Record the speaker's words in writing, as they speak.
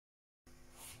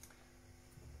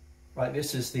Right,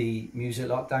 this is the Music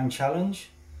Lockdown Challenge.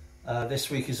 This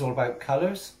week is all about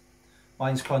colours.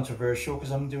 Mine's controversial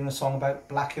because I'm doing a song about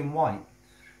black and white.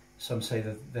 Some say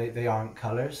that they aren't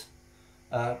colours.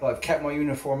 But I've kept my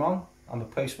uniform on. I'm a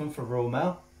postman for Royal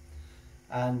Mail.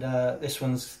 And this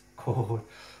one's called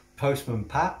Postman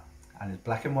Pat and his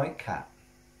black and white cat.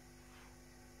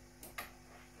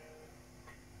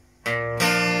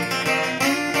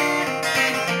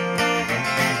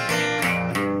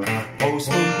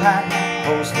 Postman Pat,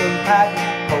 Postman Pat,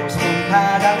 Postman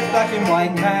Pat, and his black and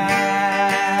white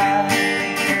cat.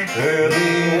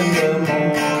 Early in the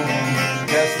morning,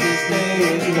 just as day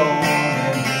is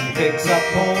dawning, he picks up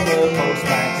all the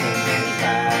postbags in his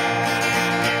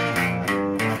bag.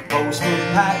 Postman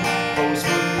Pat,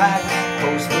 Postman Pat,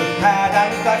 Postman Pat, and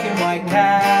his black and white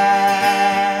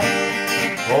cat.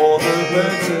 All the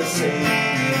birds are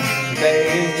singing, the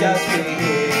day is just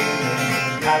beginning.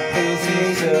 Pat feels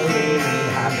he's a really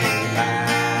happy man.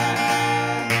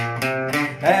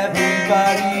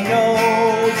 Everybody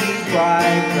knows he's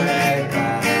bright red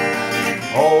man.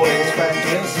 All his friends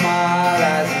will smile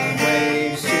as he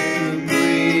waves to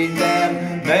greet them.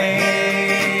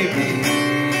 Maybe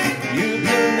you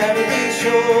can never be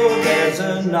sure. There's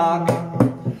a knock,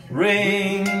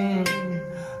 ring,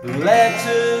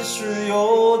 letters through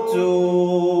your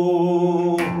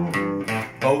door.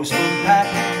 Postman Pat,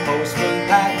 Postman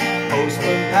Pat,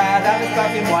 Postman Pat, and his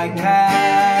black and white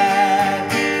cat.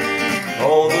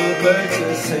 All the birds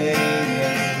are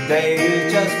singing, day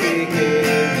is just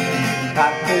beginning.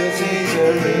 Pat feels he's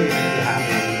a really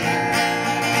happy man.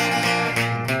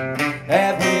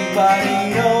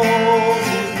 Everybody knows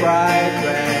his bright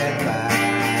red man.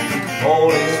 All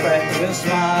his friends will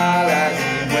smile as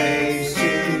he waves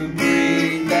to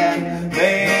greet them.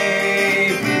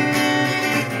 Maybe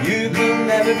you can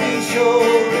never be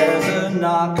sure. There's a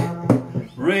knock,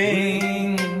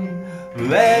 ring,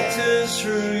 letters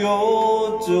through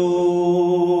your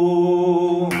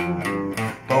door.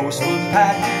 Postman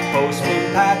Pat, Postman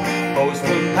Pat,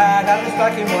 Postman Pat, and his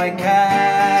black and white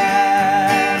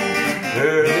cat.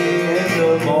 Early in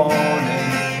the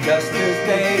morning, just as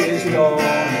day is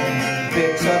dawning,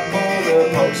 picks up all the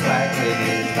postbags in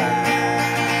his bag.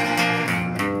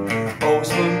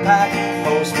 Postman Pat,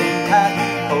 Postman Pat,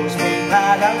 Postman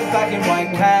Pat, and his black and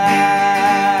white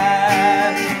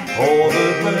cat. All the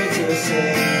birds are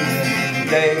singing, the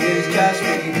day is just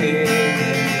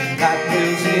beginning. Pat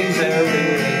feels he's a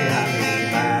really happy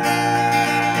man.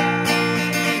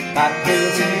 Pat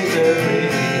feels he's a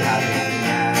really happy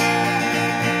man.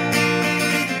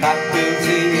 Pat feels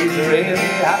he's a really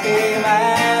happy man.